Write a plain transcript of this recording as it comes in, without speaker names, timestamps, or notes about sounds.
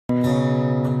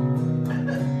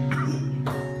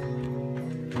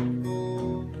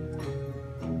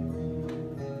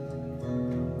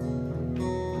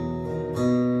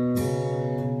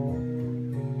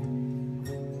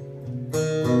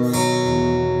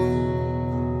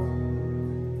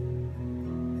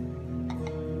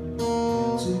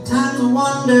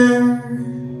wonder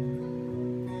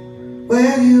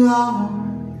where you are.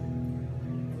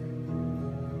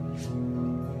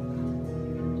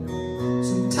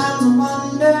 Sometimes I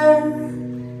wonder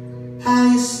how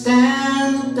you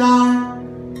stand in the dark.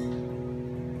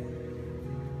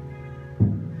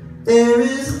 There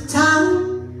is a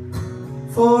time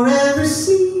for every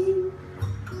seed.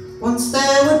 Once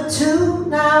there were two,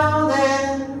 now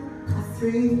there are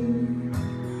three.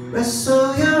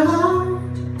 Wrestle your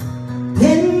heart,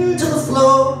 pinned to the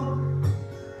floor.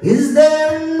 Is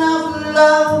there enough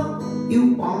love?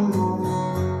 You want more?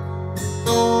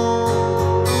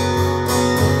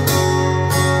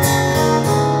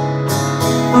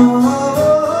 I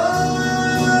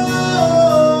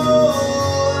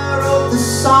wrote this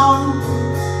song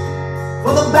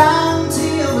for the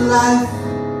bounty of life.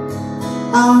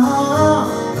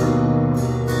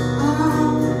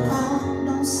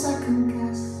 Don't second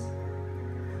guess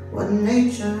what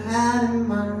nature had in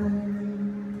mind.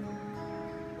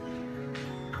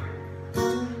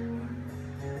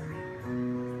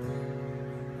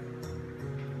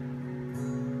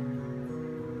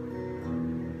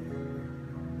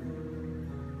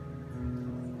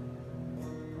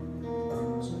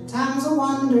 Sometimes I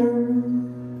wonder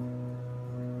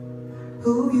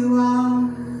who you are.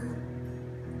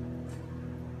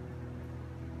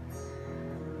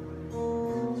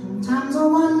 Sometimes I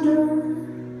wonder,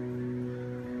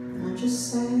 and I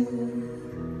just say,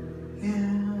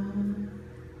 yeah.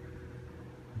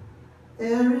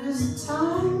 There is a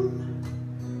time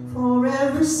for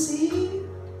every seed.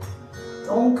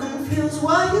 Don't confuse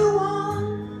what you want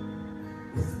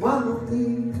with what will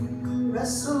be.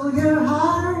 Wrestle your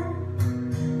heart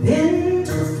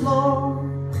into the floor.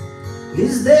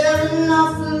 Is there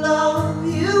enough love?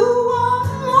 You want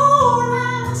more?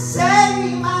 I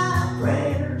say my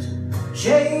prayers,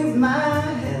 shave my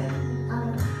head. I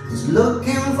was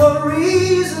looking for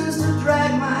reasons to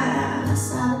drag my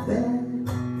ass out of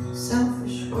bed.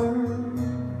 Selfish world,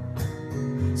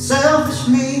 selfish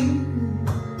me.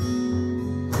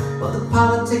 But the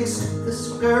politics of this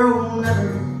girl will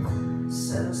never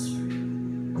set us free.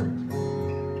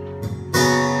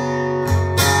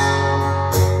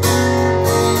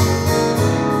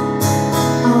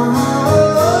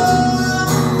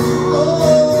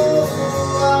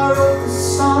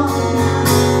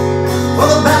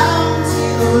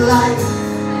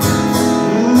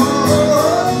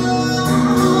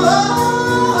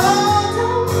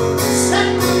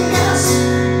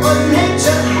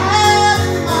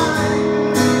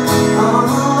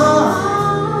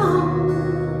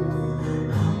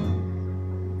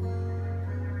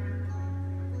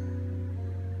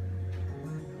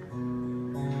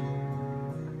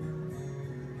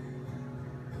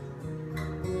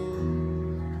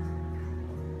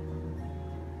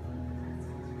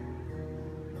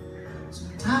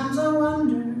 Sometimes